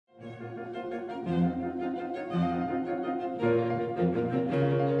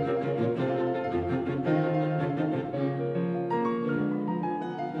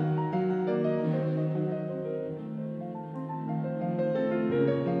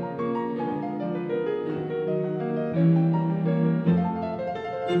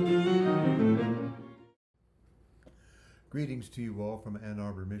Greetings to you all from Ann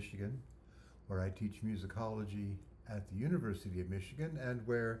Arbor, Michigan, where I teach musicology at the University of Michigan and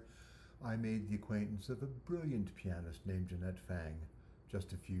where I made the acquaintance of a brilliant pianist named Jeannette Fang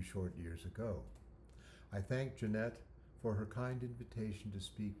just a few short years ago. I thank Jeannette for her kind invitation to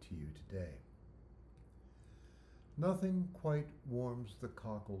speak to you today. Nothing quite warms the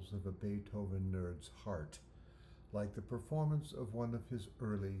cockles of a Beethoven nerd's heart like the performance of one of his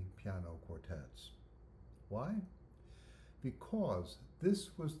early piano quartets. Why? Because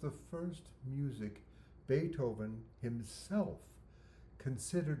this was the first music Beethoven himself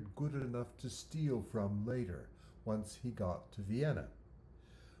considered good enough to steal from later, once he got to Vienna.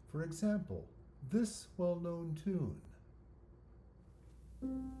 For example, this well-known tune.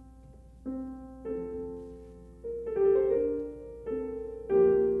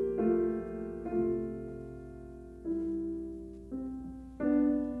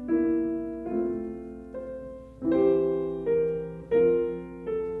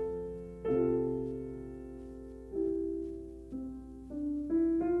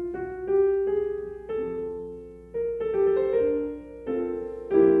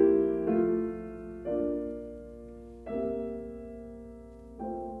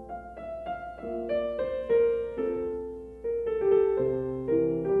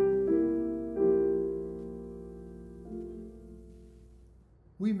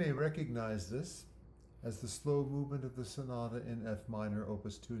 We may recognize this as the slow movement of the sonata in F minor,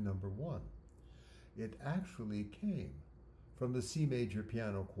 Opus 2, number 1. It actually came from the C major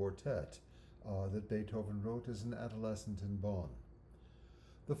piano quartet that Beethoven wrote as an adolescent in Bonn.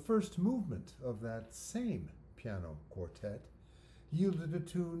 The first movement of that same piano quartet yielded a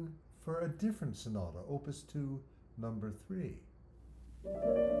tune for a different sonata, Opus 2, number 3.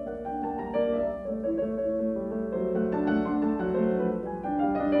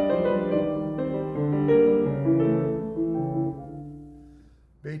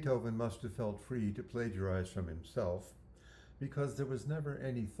 Beethoven must have felt free to plagiarize from himself because there was never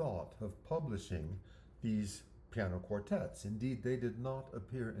any thought of publishing these piano quartets. Indeed, they did not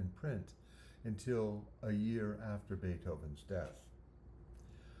appear in print until a year after Beethoven's death.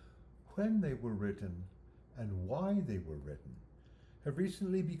 When they were written and why they were written have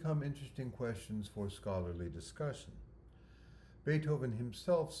recently become interesting questions for scholarly discussion. Beethoven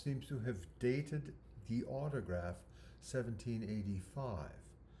himself seems to have dated the autograph 1785.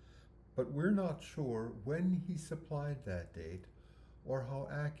 But we're not sure when he supplied that date or how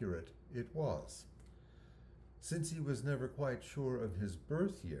accurate it was. Since he was never quite sure of his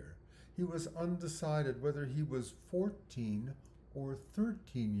birth year, he was undecided whether he was 14 or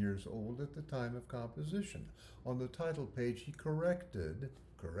 13 years old at the time of composition. On the title page, he corrected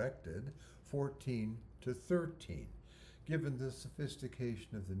 14 to 13. Given the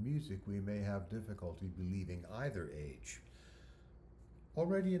sophistication of the music, we may have difficulty believing either age.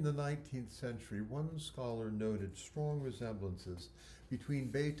 Already in the 19th century, one scholar noted strong resemblances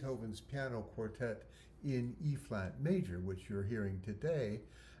between Beethoven's piano quartet in E-flat major, which you're hearing today,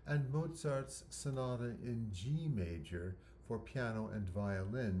 and Mozart's sonata in G major for piano and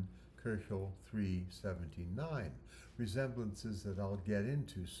violin, Köchel 379, resemblances that I'll get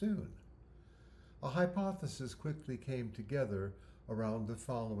into soon. A hypothesis quickly came together around the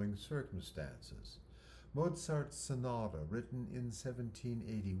following circumstances. Mozart's sonata, written in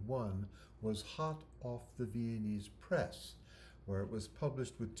 1781, was hot off the Viennese press, where it was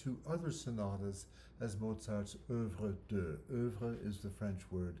published with two other sonatas as Mozart's œuvre deux. Œuvre is the French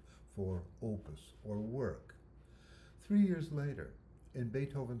word for opus or work. 3 years later, in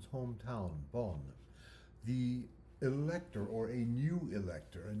Beethoven's hometown, Bonn, the elector, or a new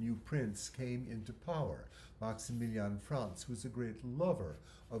elector, a new prince, came into power. Maximilian Franz was a great lover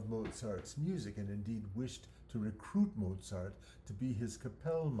of Mozart's music and indeed wished to recruit Mozart to be his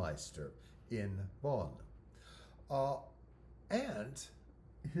Kapellmeister in Bonn. And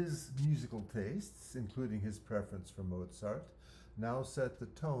his musical tastes, including his preference for Mozart, now set the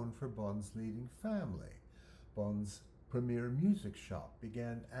tone for Bonn's leading family. Bonn's premier music shop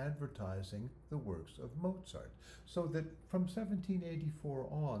began advertising the works of Mozart, so that from 1784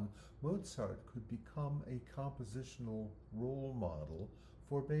 on, Mozart could become a compositional role model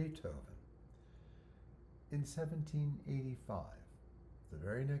for Beethoven. In 1785, the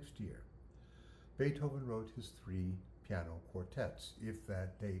very next year, Beethoven wrote his 3 piano quartets, if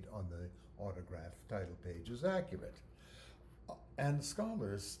that date on the autograph title page is accurate. And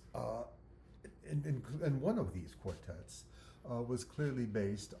scholars, and one of these quartets was clearly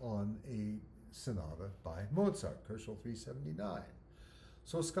based on a sonata by Mozart, Köchel 379.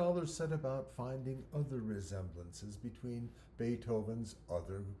 So scholars set about finding other resemblances between Beethoven's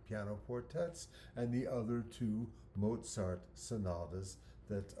other piano quartets and the other two Mozart sonatas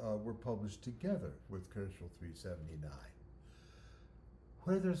that were published together with Köchel 379.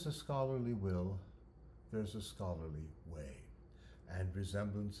 Where there's a scholarly will, there's a scholarly way, and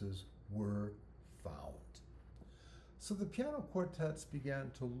resemblances were found. So the piano quartets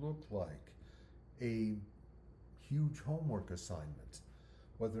began to look like a huge homework assignment,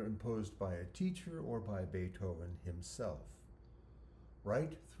 whether imposed by a teacher or by Beethoven himself.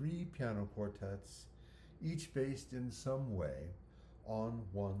 Write 3 piano quartets, each based in some way on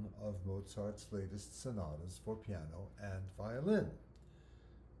one of Mozart's latest sonatas for piano and violin.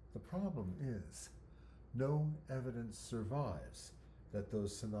 The problem is, no evidence survives that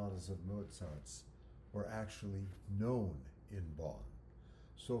those sonatas of Mozart's were actually known in Bonn.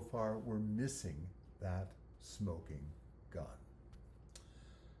 So far, we're missing that smoking gun.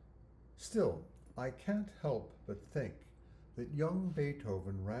 Still, I can't help but think that young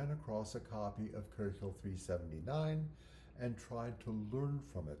Beethoven ran across a copy of Köchel 379 and tried to learn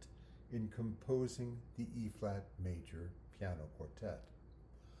from it in composing the E-flat major piano quartet.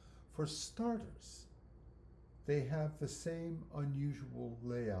 For starters, they have the same unusual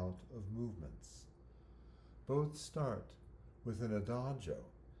layout of movements. Both start with an adagio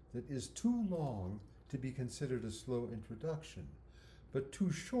that is too long to be considered a slow introduction, but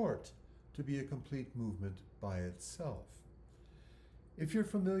too short to be a complete movement by itself. If you're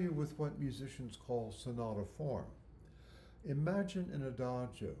familiar with what musicians call sonata form, imagine an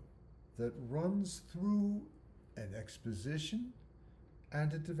adagio that runs through an exposition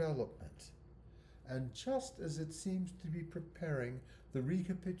and a development, and just as it seems to be preparing the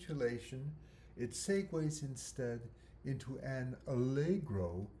recapitulation, it segues instead into an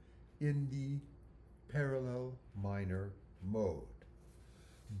allegro in the parallel minor mode.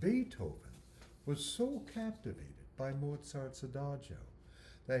 Beethoven was so captivated by Mozart's adagio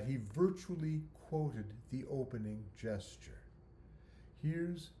that he virtually quoted the opening gesture.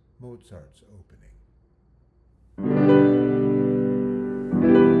 Here's Mozart's opening.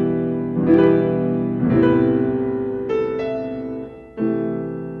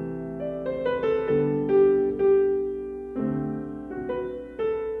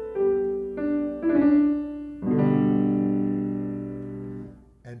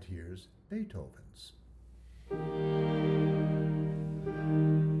 And here's Beethoven's.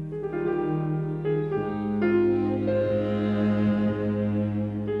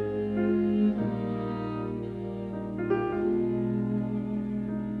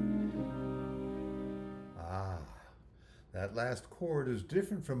 That last chord is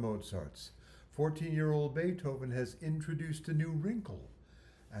different from Mozart's. 14-year-old Beethoven has introduced a new wrinkle,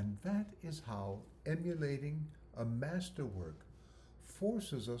 and that is how emulating a masterwork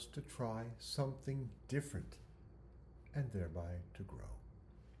forces us to try something different and thereby to grow.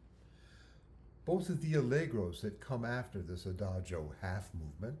 Both of the allegros that come after this adagio half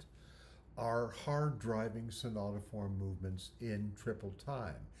movement are hard-driving sonata form movements in triple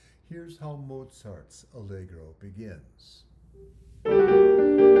time. Here's how Mozart's allegro begins.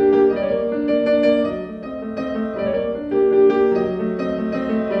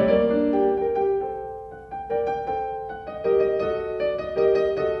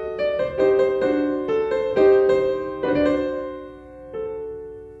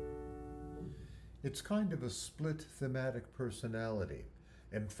 It's kind of a split thematic personality.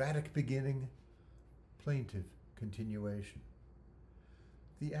 Emphatic beginning, plaintive continuation.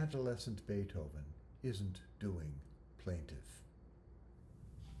 The adolescent Beethoven isn't doing plaintive.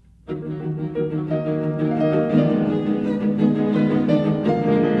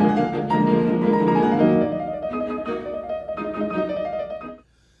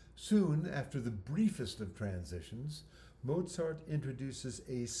 Soon, after the briefest of transitions, Mozart introduces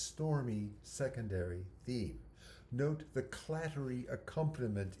a stormy secondary theme. Note the clattery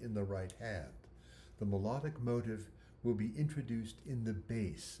accompaniment in the right hand. The melodic motive will be introduced in the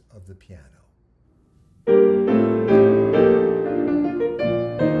bass of the piano.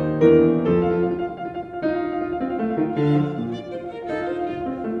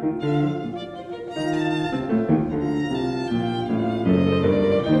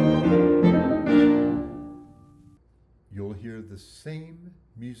 You'll hear the same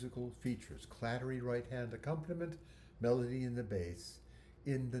musical features, clattery right hand accompaniment, melody in the bass,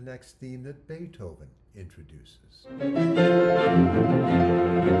 in the next theme that Beethoven introduces.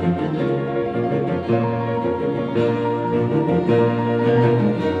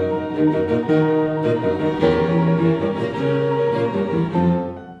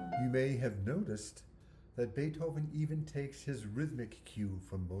 You may have noticed that Beethoven even takes his rhythmic cue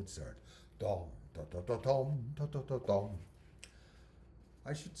from Mozart. Dom, da da da dom, da da da dom.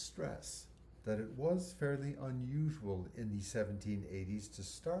 I should stress that it was fairly unusual in the 1780s to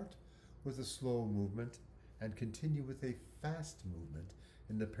start with a slow movement and continue with a fast movement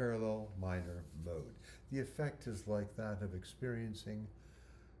in the parallel minor mode. The effect is like that of experiencing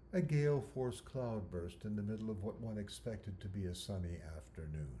a gale force cloudburst in the middle of what one expected to be a sunny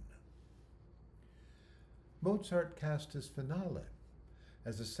afternoon. Mozart cast his finale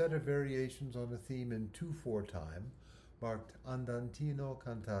as a set of variations on a theme in 2/4 time, marked Andantino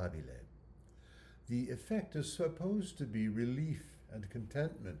cantabile. The effect is supposed to be relief and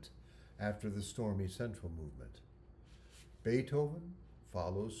contentment after the stormy central movement. Beethoven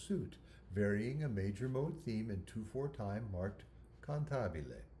follows suit, varying a major mode theme in 2/4 time, marked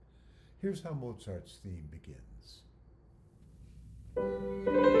cantabile. Here's how Mozart's theme begins.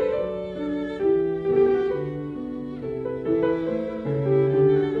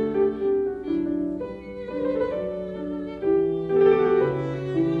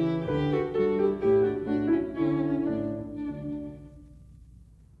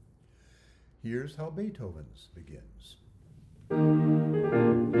 Here's how Beethoven's begins.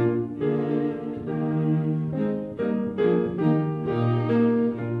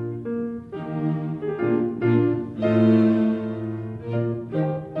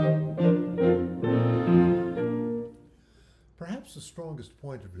 Perhaps the strongest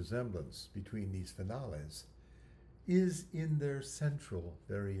point of resemblance between these finales is in their central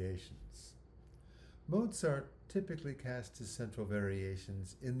variations. Mozart typically cast his central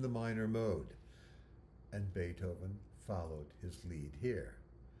variations in the minor mode, and Beethoven followed his lead here.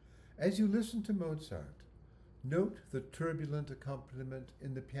 As you listen to Mozart, note the turbulent accompaniment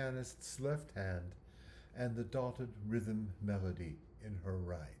in the pianist's left hand and the dotted rhythm melody in her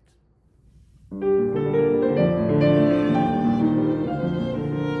right.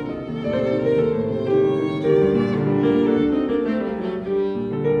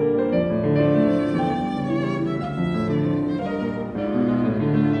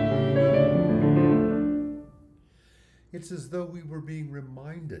 It's as though we were being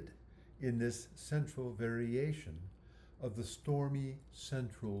reminded in this central variation of the stormy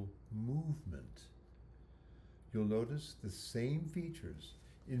central movement. You'll notice the same features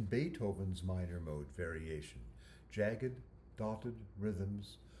in Beethoven's minor mode variation, jagged, dotted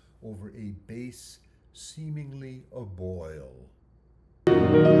rhythms over a bass seemingly a boil.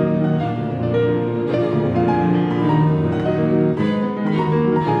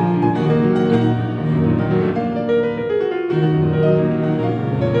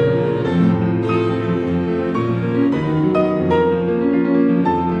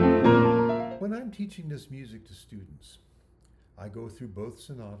 When I'm teaching this music to students, I go through both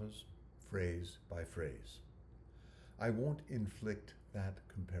sonatas, phrase by phrase. I won't inflict that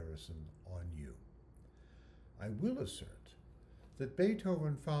comparison on you. I will assert that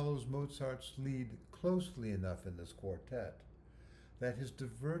Beethoven follows Mozart's lead closely enough in this quartet that his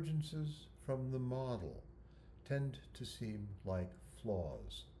divergences from the model tend to seem like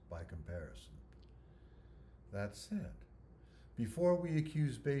flaws by comparison. That said, before we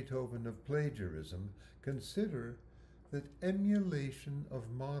accuse Beethoven of plagiarism, consider that emulation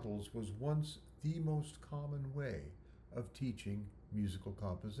of models was once the most common way of teaching musical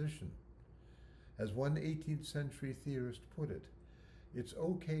composition. As one 18th century theorist put it, it's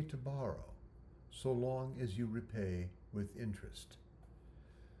okay to borrow so long as you repay with interest.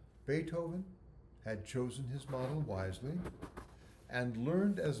 Beethoven had chosen his model wisely and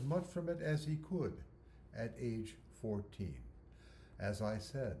learned as much from it as he could at age 14. As I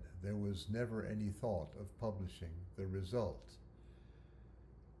said, there was never any thought of publishing the result.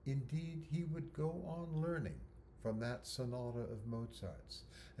 Indeed, he would go on learning from that sonata of Mozart's,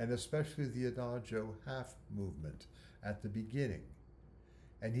 and especially the Adagio half movement at the beginning.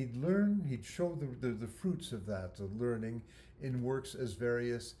 And he'd show the fruits of that learning in works as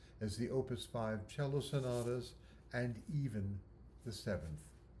various as the Opus 5 cello sonatas and even the 7th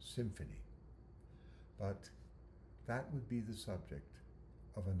Symphony. But that would be the subject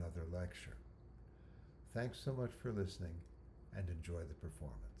of another lecture. Thanks so much for listening, and enjoy the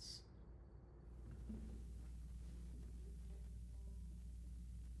performance.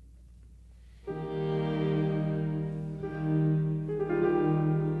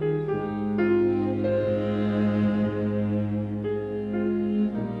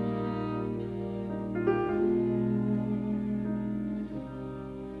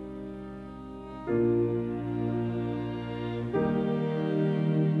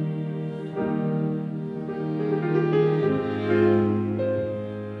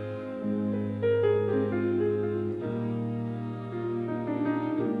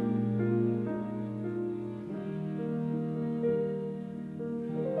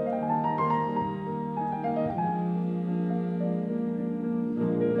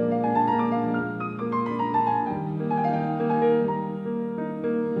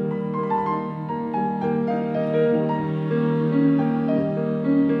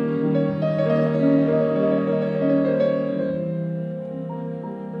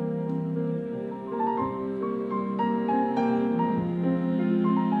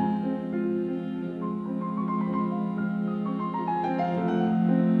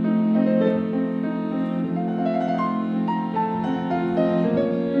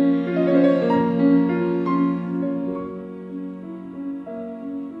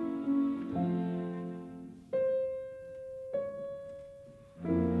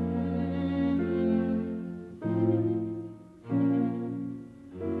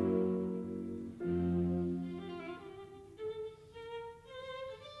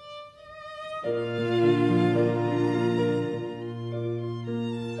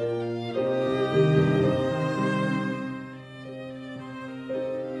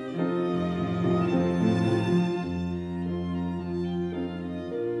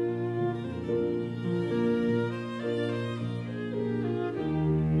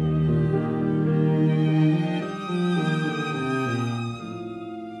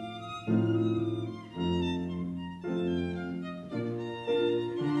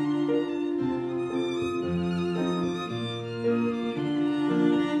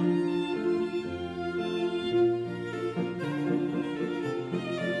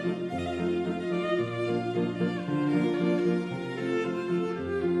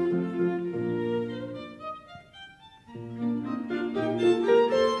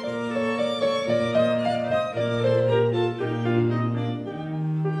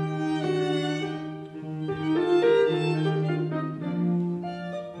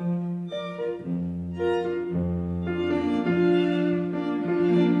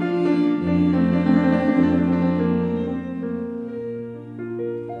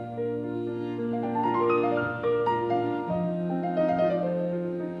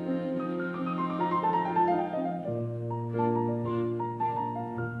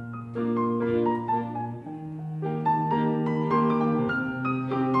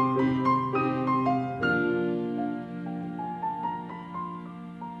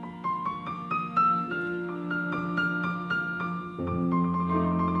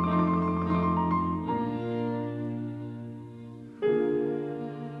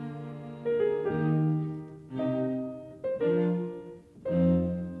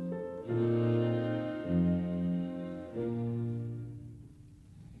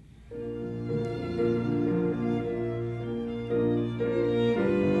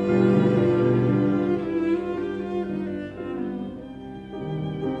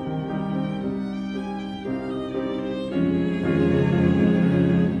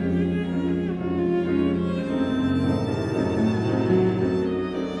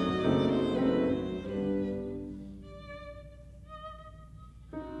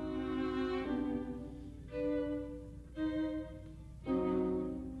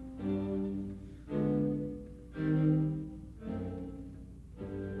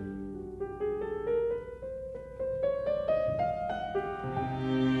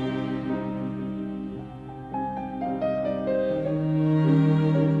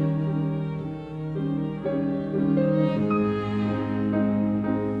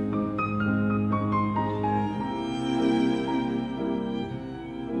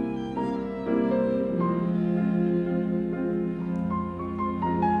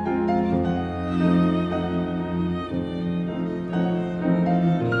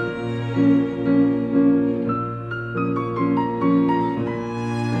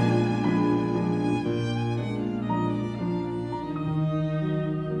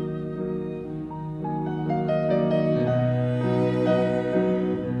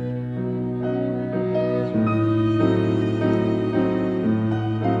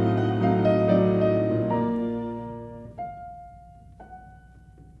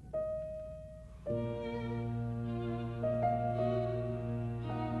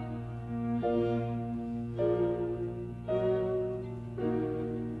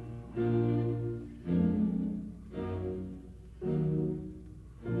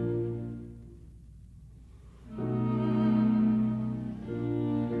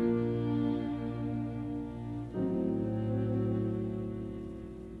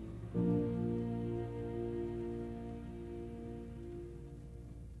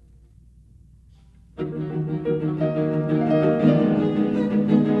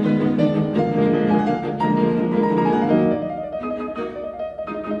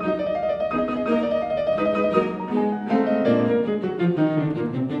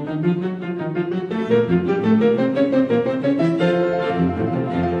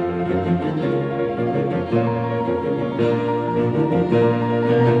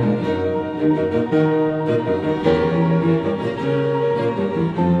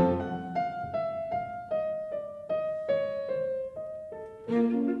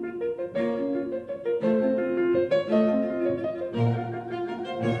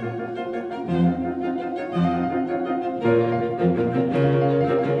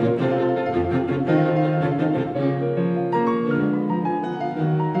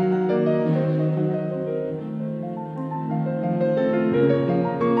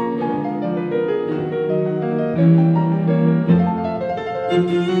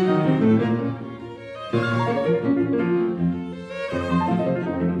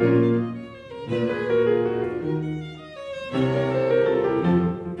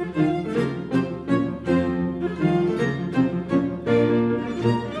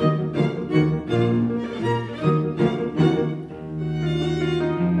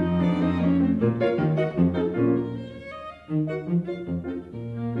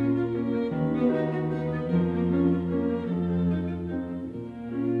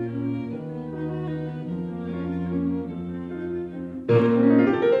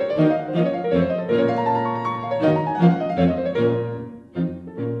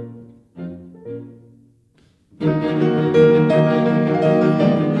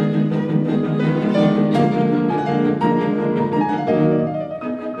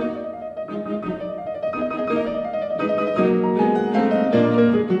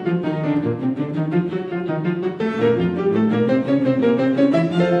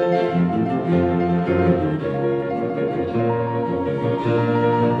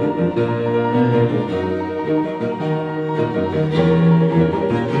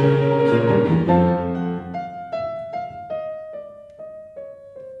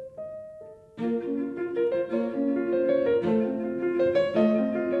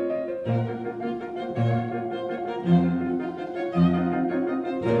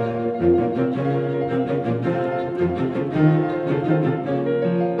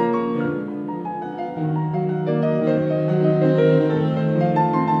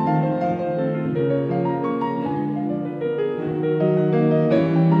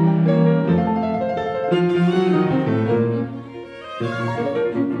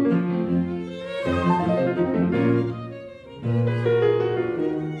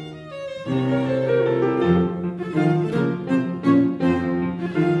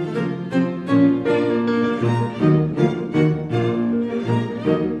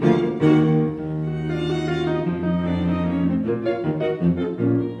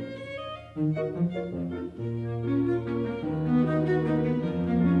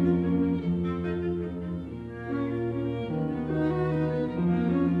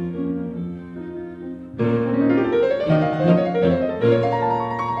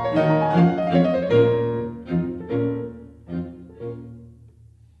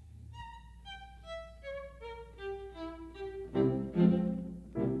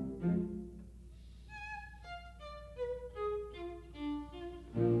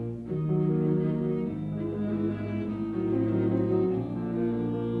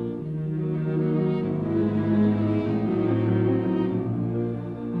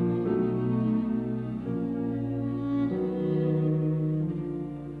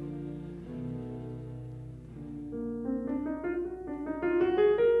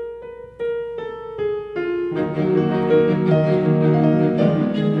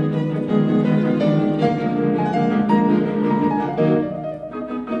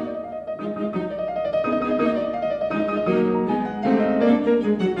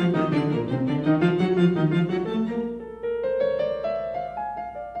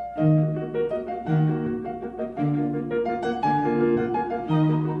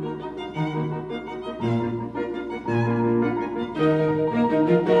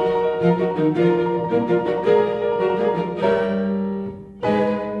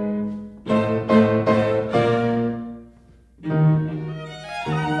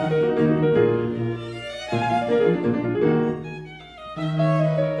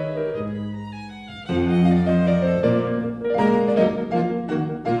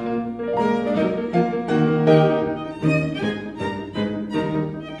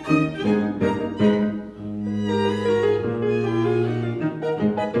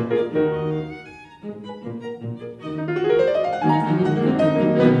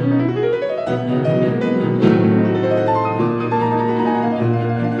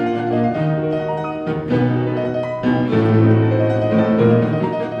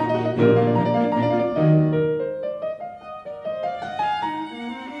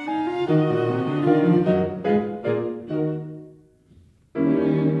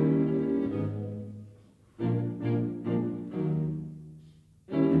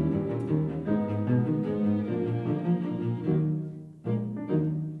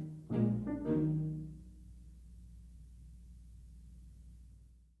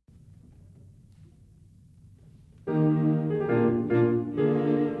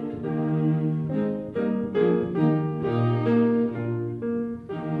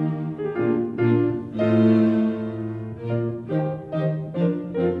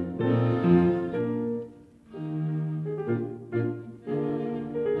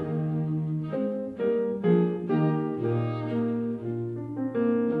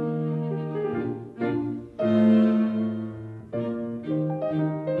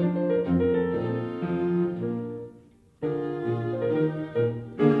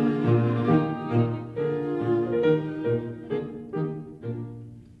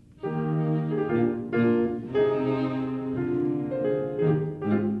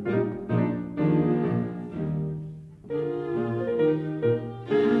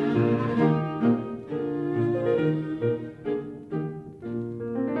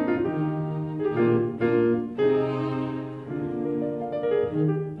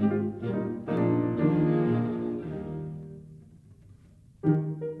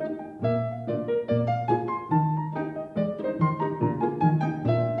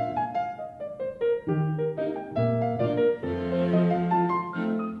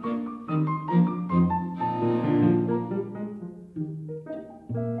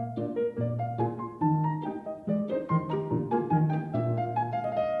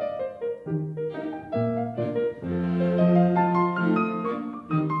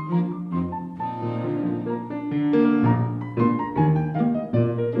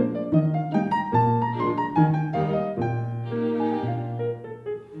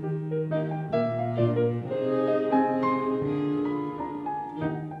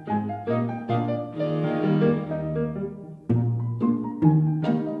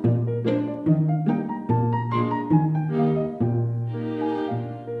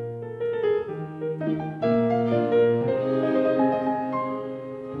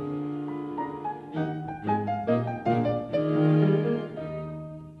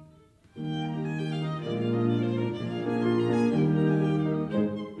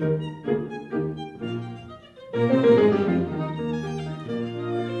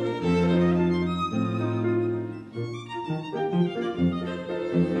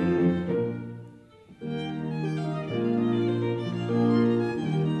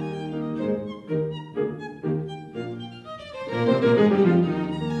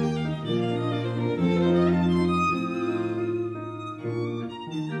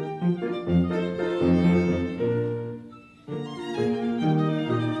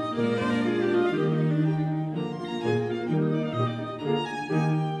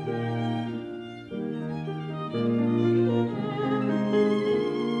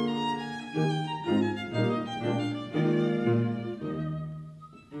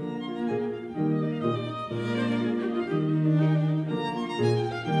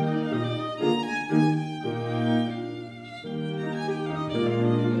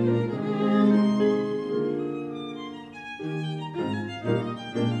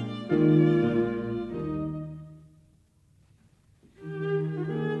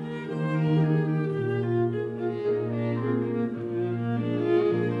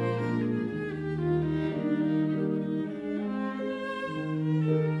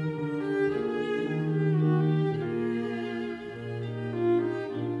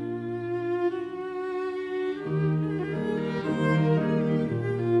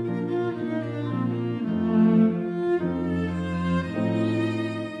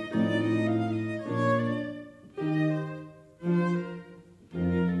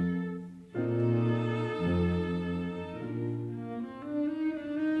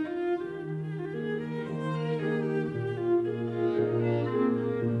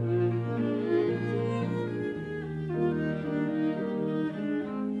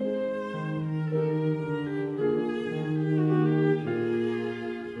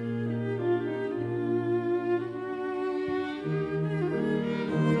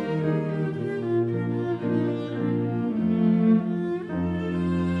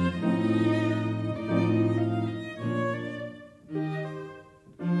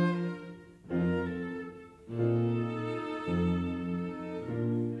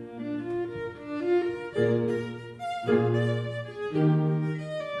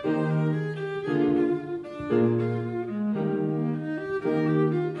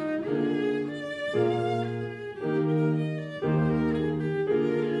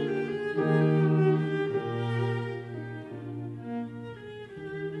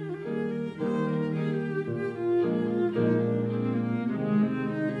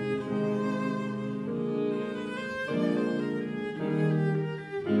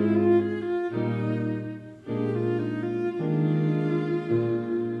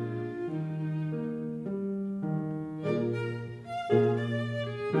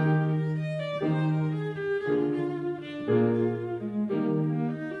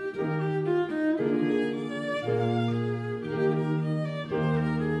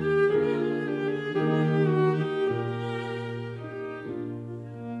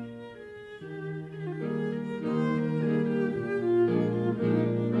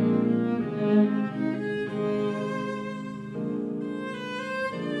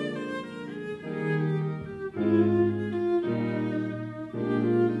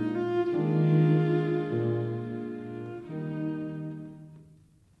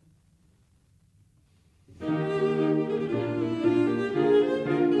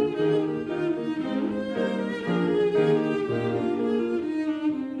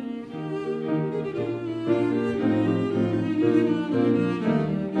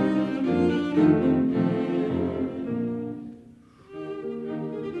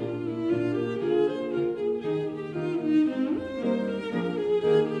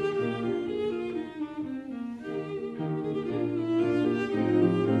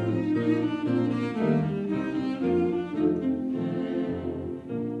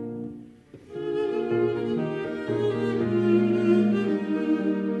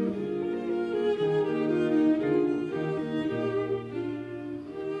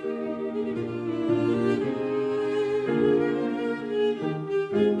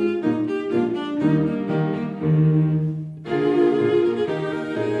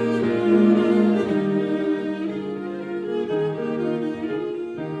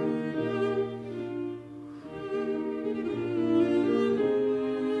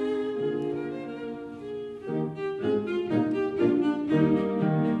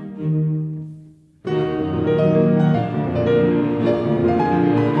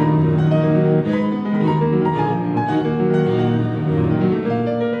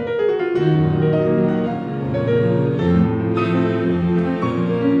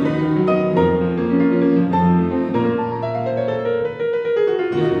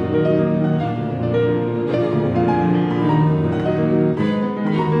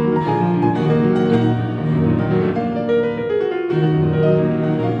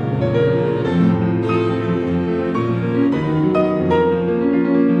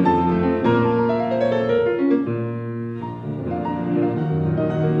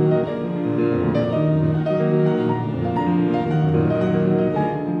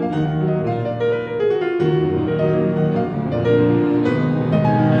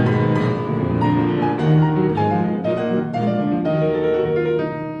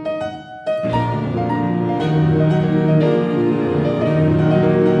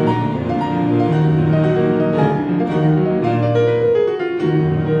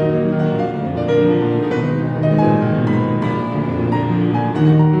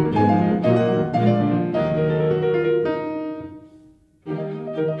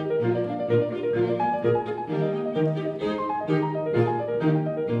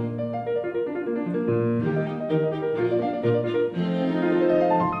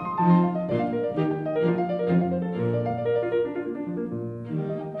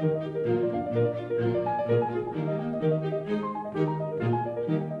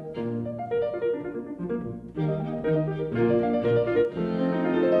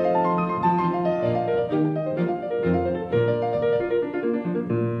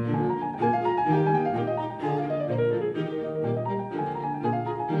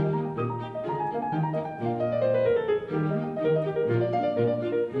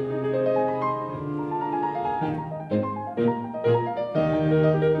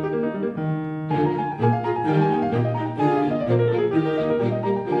 Thank you.